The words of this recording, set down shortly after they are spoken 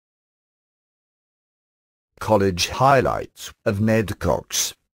college highlights of Ned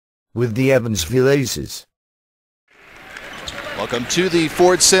Cox with the Evansville Aces. Welcome to the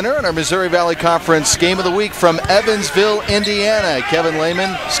Ford Center and our Missouri Valley Conference Game of the Week from Evansville, Indiana. Kevin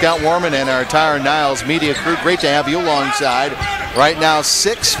Lehman, Scott Warman, and our entire Niles media crew. Great to have you alongside. Right now,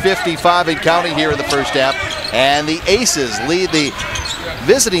 6:55 in counting here in the first half, and the Aces lead the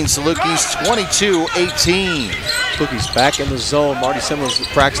visiting Salukis 22-18. Salukis back in the zone. Marty Simmons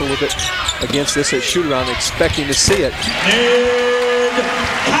practicing a little bit against this at shoot-around, expecting to see it. Ned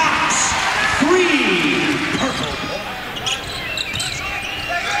Cox, 3.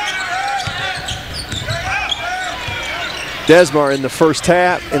 Desmar in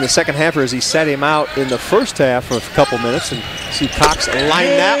the second half, as he set him out in the first half for a couple minutes, and see Cox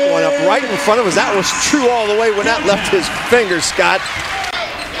line that one up right in front of us. That was true all the way when that left his fingers, Scott.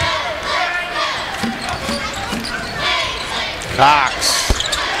 Cox,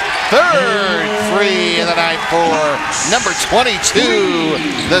 third free in the night for number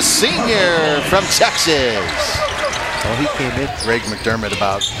 22, the senior from Texas. Well, he came in. Greg McDermott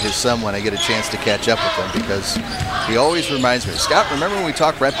about his son when I get a chance to catch up with him, because he always reminds me. Scott, remember when we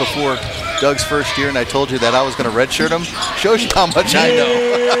talked right before Doug's first year and I told you that I was going to redshirt him? Shows you how much I know.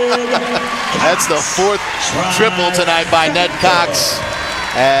 That's the fourth triple tonight by Ned Cox,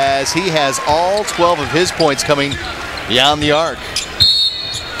 as he has all 12 of his points coming beyond the arc.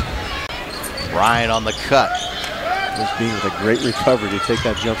 Ryan on the cut. This being with a great recovery to take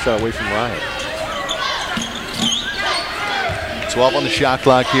that jump shot away from Ryan. 12 on the shot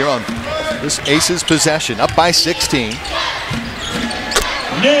clock here on this Aces possession, up by 16.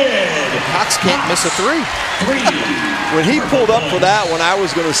 Cox can't miss a three. When he pulled up for that one, I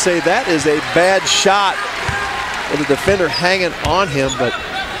was going to say that is a bad shot with the defender hanging on him, but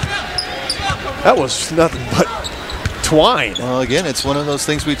that was nothing but twine. Well, again, it's one of those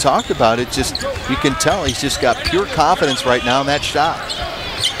things we talked about. It just, you can tell he's just got pure confidence right now in that shot.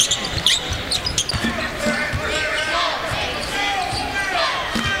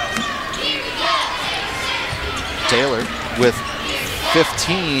 Taylor with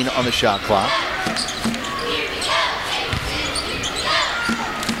 15 on the shot clock.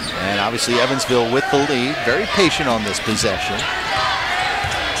 And obviously Evansville with the lead. Very patient on this possession.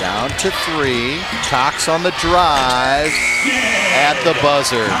 Down to 3. Cox on the drive at the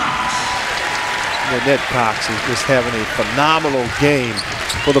buzzer. Ned Cox is just having a phenomenal game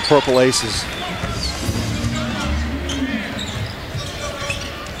for the Purple Aces.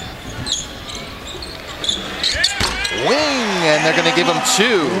 And they're going to give him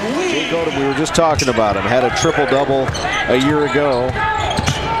 2. Jake Odom, we were just talking about him, had a triple-double a year ago,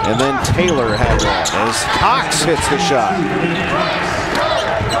 and then Taylor had one as Cox hits the shot.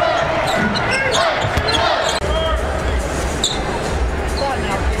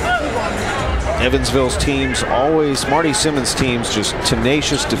 Evansville's teams always, Marty Simmons' teams, just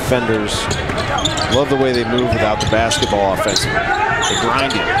tenacious defenders. Love the way they move without the basketball offensively. They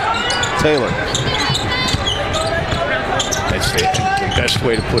grind it. Taylor. That's the best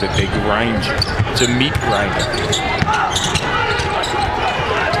way to put it. They grind you. It's a meat grinder.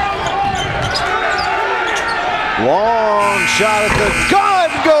 Long shot at the gun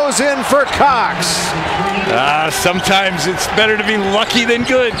goes in for Cox. Sometimes it's better to be lucky than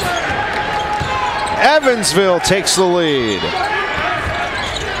good. Evansville takes the lead.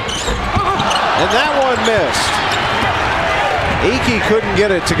 And that one missed. Icky couldn't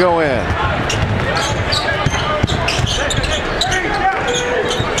get it to go in.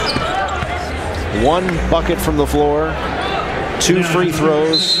 One bucket from the floor, 2 free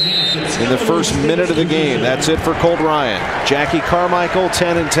throws in the first minute of the game. That's it for Colt Ryan. Jackie Carmichael,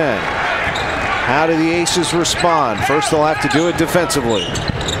 10 and 10. How do the Aces respond? First, they'll have to do it defensively.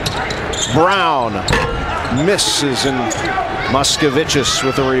 Brown misses, and Moskowitz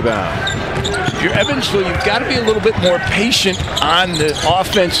with the rebound. If you're Evansville, you've got to be a little bit more patient on the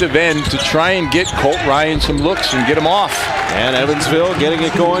offensive end to try and get Colt Ryan some looks and get him off. And Evansville getting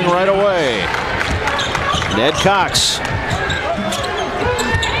it going right away. Ned Cox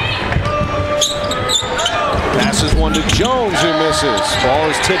passes one to Jones, who misses. Ball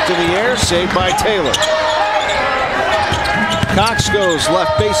is tipped in the air, saved by Taylor. Cox goes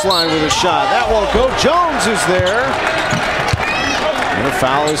left baseline with a shot. That won't go. Jones is there. And a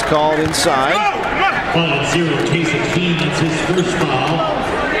foul is called inside. Ball 0, Casey Keene. That's his first foul.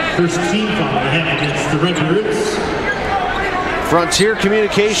 First team foul to have against the Redbirds. Frontier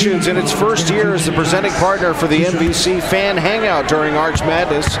Communications in its first year as the presenting partner for the MVC Fan Hangout during Arch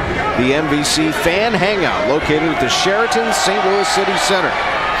Madness. The MVC Fan Hangout, located at the Sheraton St. Louis City Center.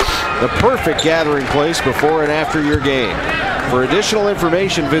 The perfect gathering place before and after your game. For additional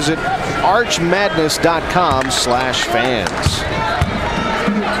information, visit archmadness.com/fans.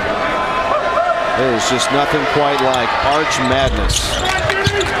 There's just nothing quite like Arch Madness.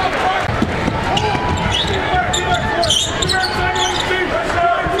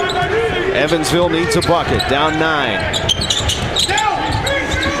 Evansville needs a bucket, down 9.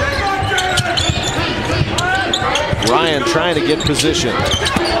 Ryan trying to get positioned.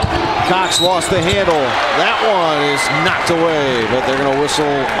 Cox lost the handle. That one is knocked away, but they're going to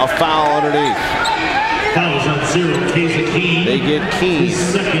whistle a foul underneath. Fouls on 0, Keene. They get Keene.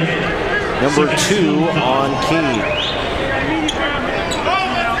 Number 2 on Keene.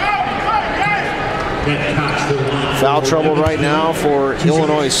 Ned Cox to the line. Foul trouble right now for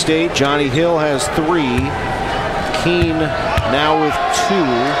Illinois State. Johnny Hill has 3. Keene now with 2.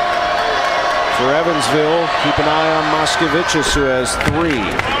 For Evansville, keep an eye on Moskowitz, who has 3.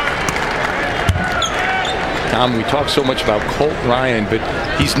 Tom, we talk so much about Colt Ryan, but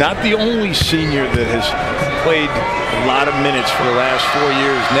he's not the only senior that has played a lot of minutes for the last 4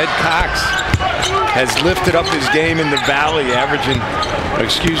 years. Ned Cox has lifted up his game in the Valley,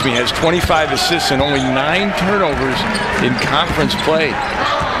 has 25 assists and only 9 turnovers in conference play.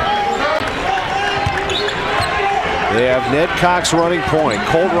 They have Ned Cox running point.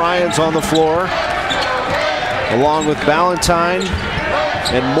 Colt Ryan's on the floor, along with Ballantyne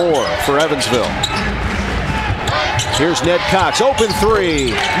and Moore for Evansville. Here's Ned Cox, open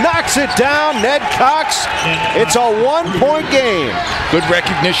 3, knocks it down. Ned Cox, it's a 1-point game. Good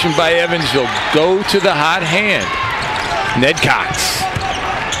recognition by Evansville. Go to the hot hand. Ned Cox.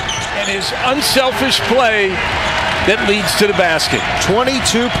 And his unselfish play that leads to the basket.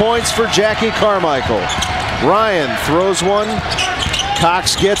 22 points for Jackie Carmichael. Ryan throws one.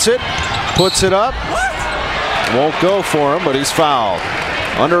 Cox gets it, puts it up. Won't go for him, but he's fouled.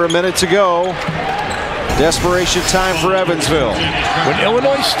 Under a minute to go. Desperation time for Evansville. When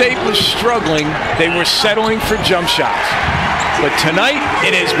Illinois State was struggling, they were settling for jump shots. But tonight,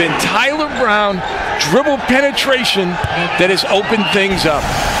 it has been Tyler Brown dribble penetration that has opened things up.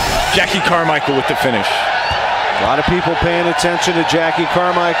 Jackie Carmichael with the finish. A lot of people paying attention to Jackie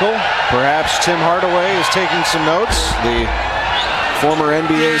Carmichael. Perhaps Tim Hardaway is taking some notes. The former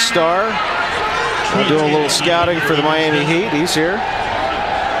NBA star. We'll do a little scouting for the Miami Heat. He's here.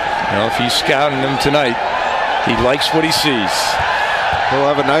 Well, if he's scouting them tonight, he likes what he sees. He'll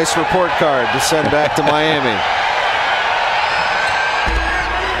have a nice report card to send back to Miami.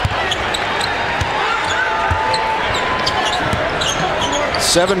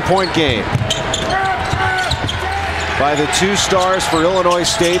 Seven-point game by the 2 stars for Illinois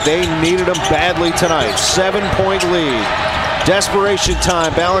State. They needed them badly tonight. 7-point lead. Desperation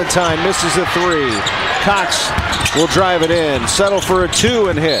time. Ballantyne misses a 3. Cox will drive it in, settle for a 2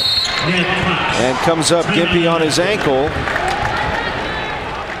 and hit. And comes up gimpy on his ankle.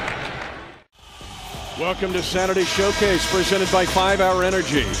 Welcome to Saturday Showcase, presented by 5 Hour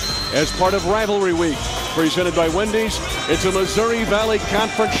Energy. As part of Rivalry Week, presented by Wendy's, it's a Missouri Valley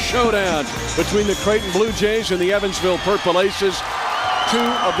Conference showdown between the Creighton Blue Jays and the Evansville Purple Aces. 2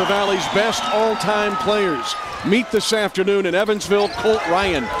 of the Valley's best all-time players meet this afternoon in Evansville. Colt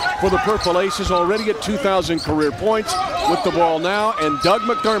Ryan for the Purple Aces, already at 2,000 career points with the ball now, and Doug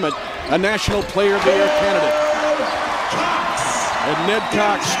McDermott, a National Player of the Year candidate. And Ned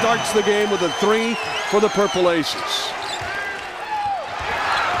Cox starts the game with a 3 for the Purple Aces.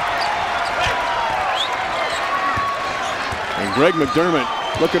 And Greg McDermott,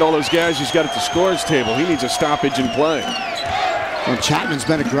 look at all those guys he's got at the scores table. He needs a stoppage in play. Well, Chapman's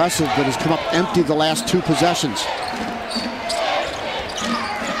been aggressive, but has come up empty the last 2 possessions.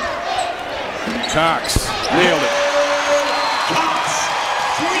 Cox nailed it.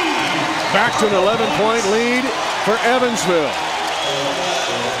 Back to an 11-point lead for Evansville.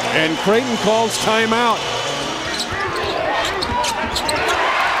 And Creighton calls timeout.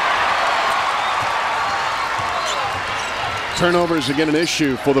 Turnovers again an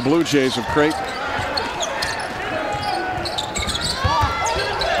issue for the Blue Jays of Creighton.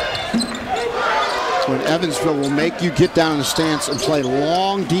 When Evansville will make you get down in the stance and play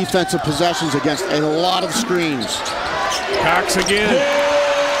long defensive possessions against a lot of screens. Cox again.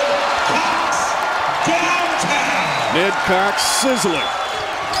 Ned Cox sizzling.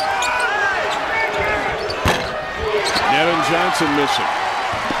 Nevin Johnson missing.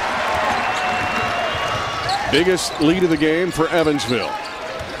 Biggest lead of the game for Evansville.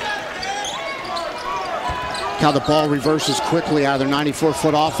 How the ball reverses quickly out of their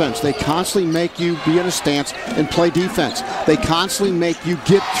 94-foot offense. They constantly make you be in a stance and play defense. They constantly make you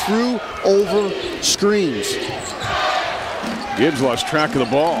get through over screens. Gibbs lost track of the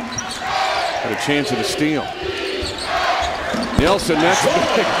ball. Had a chance at a steal. Nelson, that's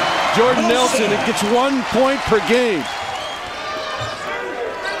big. Jordan Nelson, it gets 1 point per game.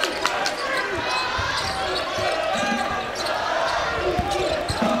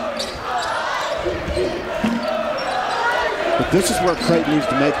 But this is where Creighton needs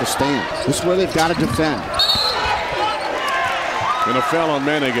to make the stand. This is where they've got to defend. And a foul on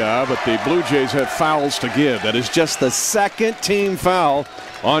Manigat, but the Blue Jays have fouls to give. That is just the second team foul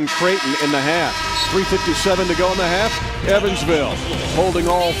on Creighton in the half. 3:57 to go in the half. Evansville holding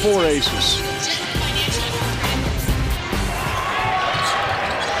all 4 aces.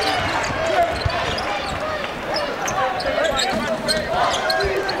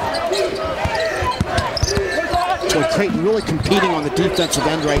 So Creighton really competing on the defensive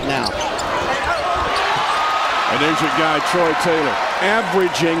end right now. And there's your guy, Troy Taylor,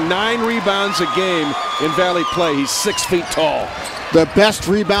 averaging 9 rebounds a game in Valley play. He's 6 feet tall. The best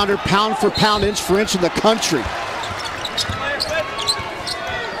rebounder pound for pound, inch for inch in the country.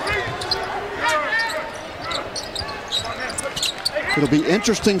 It'll be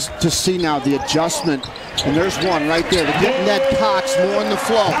interesting to see now the adjustment. And there's one right there to get Ned Cox more in the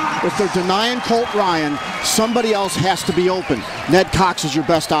flow. If they're denying Colt Ryan, somebody else has to be open. Ned Cox is your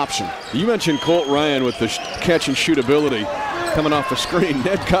best option. You mentioned Colt Ryan with the catch and shoot ability coming off the screen.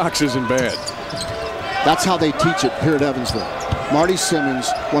 Ned Cox isn't bad. That's how they teach it here at Evansville. Marty Simmons,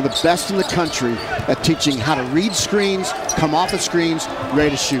 one of the best in the country at teaching how to read screens, come off of screens,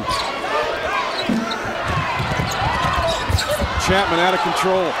 ready to shoot. Chapman out of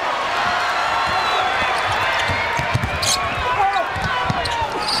control.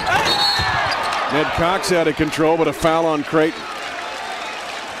 Ned Cox out of control, but a foul on Creighton.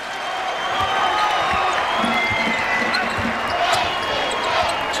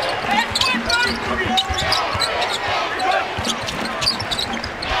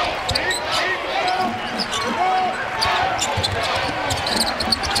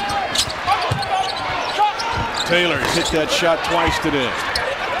 Taylor hit that shot twice today.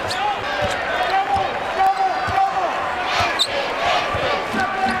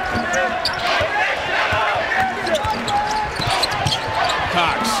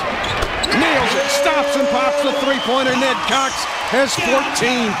 Cox nails it, stops and pops the three-pointer. Ned Cox has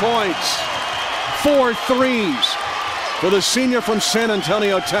 14 points. 4 threes for the senior from San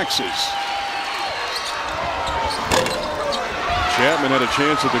Antonio, Texas. Chapman had a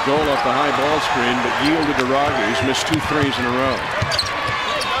chance at the goal off the high ball screen, but yielded to Rogers. Missed 2 threes in a row.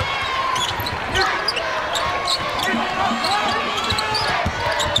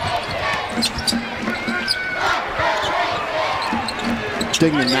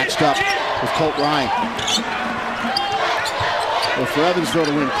 Stigman matched up with Colt Ryan. Well, for Evansville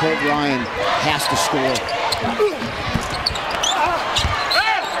to win, Colt Ryan has to score.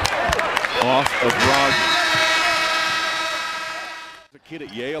 Off of Rogers. The kid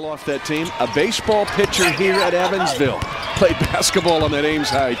at Yale off that team. A baseball pitcher here at Evansville. Played basketball on that Ames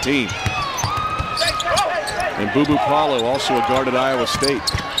High team. And Boo Boo Paulo, also a guard at Iowa State.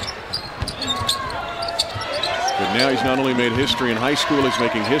 But now he's not only made history in high school, he's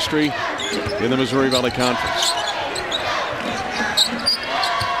making history in the Missouri Valley Conference.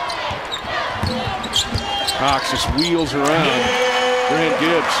 Cox just wheels around. Grant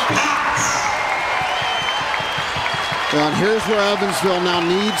Gibbs. Well, and here's where Evansville now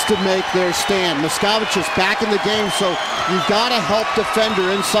needs to make their stand. Miscavige is back in the game, so you've got to help defender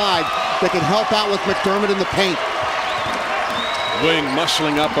inside that can help out with McDermott in the paint. Wing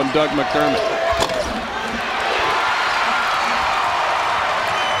muscling up on Doug McDermott.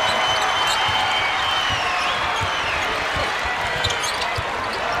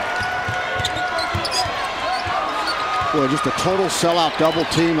 Boy, just a total sellout double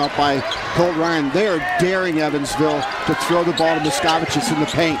team up by Colt Ryan. They are daring Evansville to throw the ball to Miscavige in the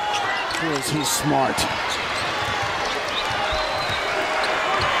paint. Boy, is he smart.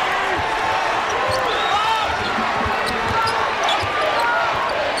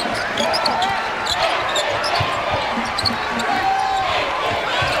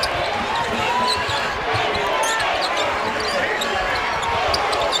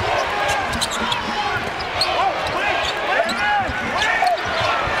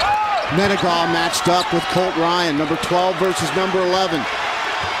 Menegaw matched up with Colt Ryan, number 12 versus number 11.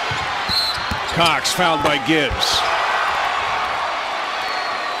 Cox fouled by Gibbs.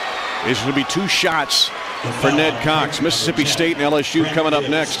 It's going to be 2 shots for Ned Cox. Mississippi State and LSU coming up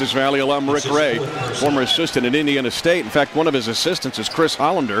next is Valley alum Rick Ray, former assistant at Indiana State. In fact, one of his assistants is Chris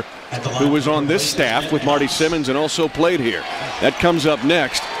Hollander, who was on this staff with Marty Simmons and also played here. That comes up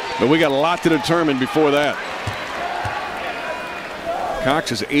next, but we got a lot to determine before that.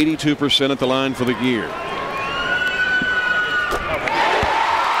 Cox is 82% at the line for the year.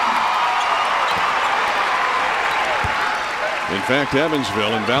 In fact,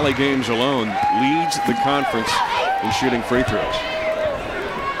 Evansville in Valley games alone leads the conference in shooting free throws.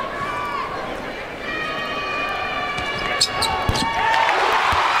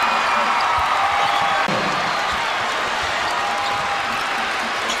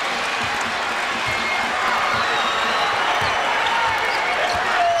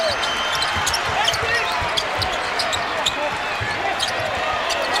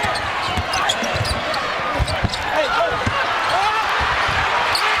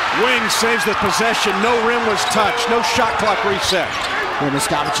 Saves the possession. No rim was touched. No shot clock reset. Well,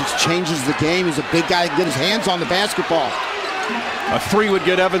 Miscavicic changes the game. He's a big guy to get his hands on the basketball. A three would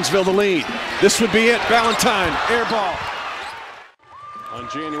get Evansville the lead. This would be it. Valentine, air ball. On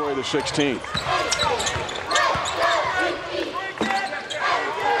January the 16th.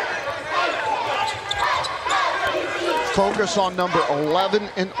 Focus on number 11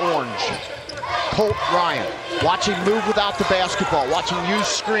 in orange, Colt Ryan. Watch him move without the basketball. Watch him use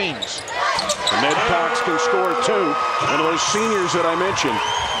screens. Ned Cox can score too. One of those seniors that I mentioned.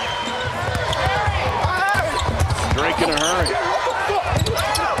 Drake in a hurry.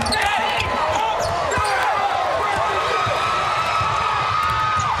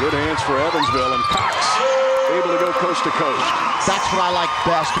 Good hands for Evansville, and Cox able to go coast to coast. That's what I like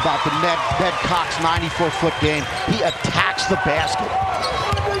best about the Ned Cox 94-foot game. He attacks the basket.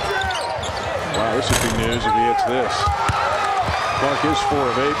 Wow, this would be news if he hits this. Clark is 4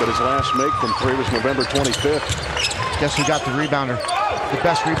 of 8, but his last make from 3 was November 25th. Guess who got the rebounder? The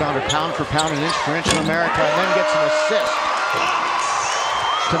best rebounder pound for pound and inch for inch in America, and then gets an assist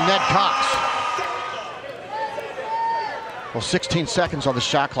to Ned Cox. Well, 16 seconds on the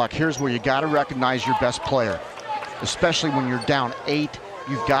shot clock. Here's where you got to recognize your best player, especially when you're down 8.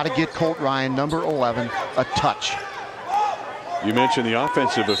 You've got to get Colt Ryan, number 11, a touch. You mentioned the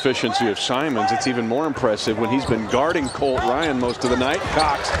offensive efficiency of Simons. It's even more impressive when he's been guarding Colt Ryan most of the night.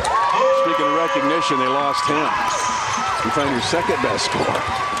 Cox, speaking of recognition, they lost him. You find your second best scorer.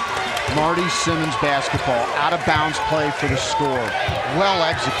 Marty Simmons basketball, out of bounds play for the score. Well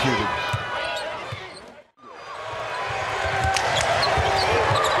executed.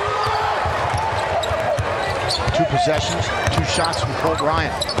 Two possessions, 2 shots from Colt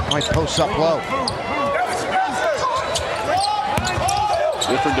Ryan. Might post up low.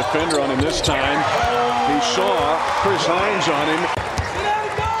 Different defender on him this time. He saw Chris Hines on him.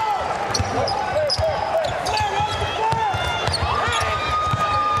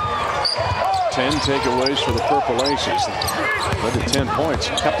 Ten takeaways for the Purple Aces. Led to 10 points.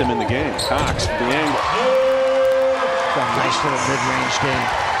 Kept him in the game. Cox, the angle. Got a nice little mid-range game.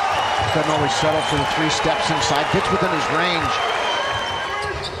 Doesn't always settle for the 3 steps inside. Gets within his range.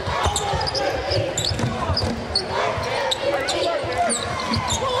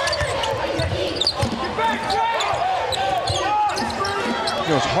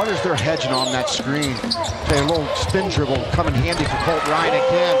 As hard as they're hedging on that screen, a little spin dribble coming handy for Colt Ryan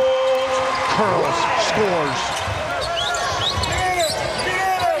again. Curls, scores.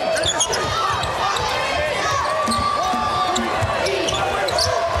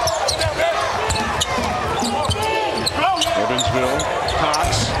 Evansville,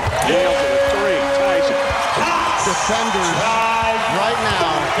 Cox, nails it at 3, ties it. Defenders right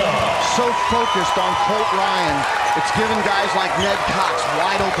now so focused on Colt Ryan, it's giving guys like Ned Cox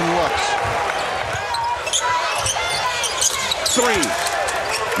wide open looks.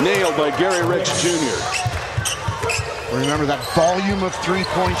 3, nailed by Gary Ricks Jr. Remember that volume of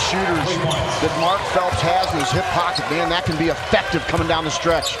 3-point shooters that Mark Phelps has in his hip pocket. Man, that can be effective coming down the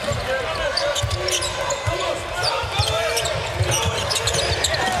stretch.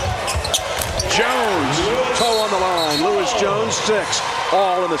 Jones, toe on the line. Lewis Jones, 6,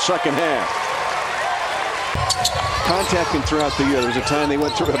 all in the second half. Contacting throughout the year. There was a time they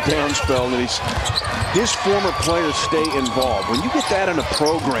went through a down spell, and his former players stay involved. When you get that in a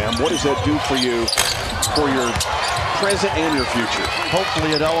program, what does that do for you, for your present and your future?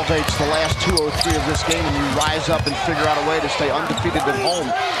 Hopefully it elevates the last 2:03 of this game, and you rise up and figure out a way to stay undefeated at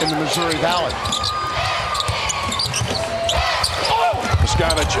home in the Missouri Valley.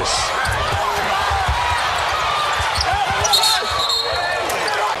 Miscavicic.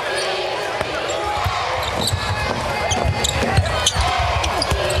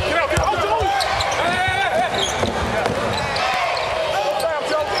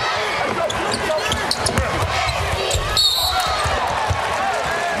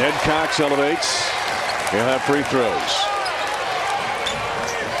 Ned Cox elevates. He'll have free throws.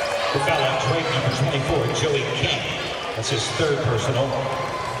 The foul on Drake, number 24, Joey King. That's his 3rd personal.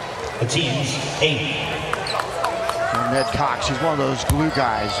 The team's 8th. Ned Cox. He's one of those glue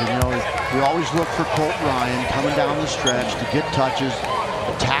guys. And, you know, we always look for Colt Ryan coming down the stretch to get touches,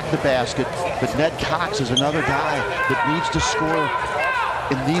 attack the basket. But Ned Cox is another guy that needs to score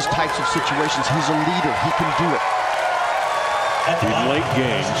in these types of situations. He's a leader. He can do it. In late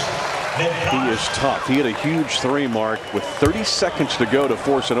games, he is tough. He had a huge three mark with 30 seconds to go to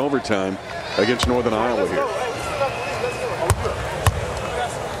force an overtime against Northern Iowa here.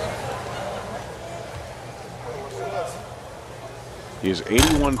 He is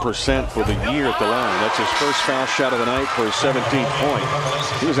 81% for the year at the line. That's his first foul shot of the night for his 17th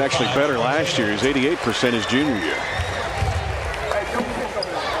point. He was actually better last year. He's 88% his junior year.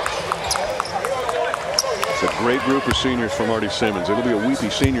 It's a great group of seniors for Marty Simmons. It'll be a weepy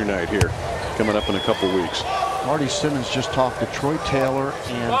senior night here coming up in a couple weeks. Marty Simmons just talked to Troy Taylor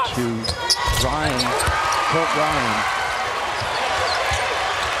and to Colt Ryan.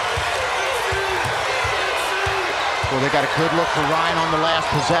 Well, they got a good look for Ryan on the last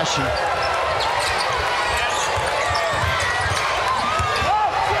possession.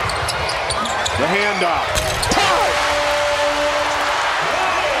 The handoff.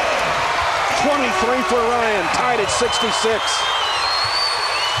 23 for Ryan, tied at 66.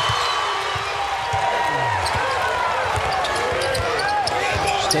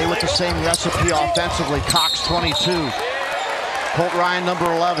 Stay with the same recipe offensively. Cox 22. Colt Ryan number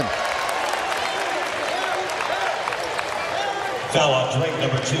 11. Foul on drink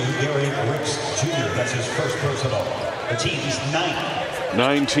number 2, Gary Ricks Jr. That's his first personal. The team's 9th.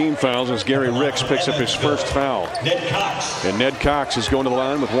 9 team fouls as Gary Ricks picks up his first foul. Ned Cox. And Ned Cox is going to the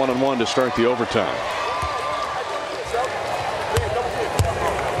line with 1-on-1 to start the overtime.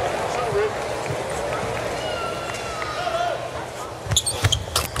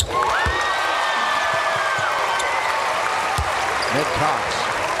 Ned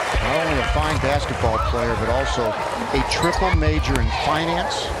Cox, not only a fine basketball player, but also a triple major in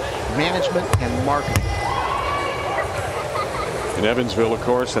finance, management, and marketing. In Evansville, of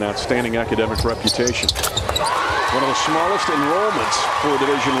course, an outstanding academic reputation. One of the smallest enrollments for a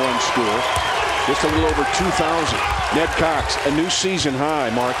Division I school. Just a little over 2,000. Ned Cox, a new season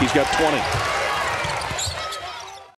high, Mark. He's got 20.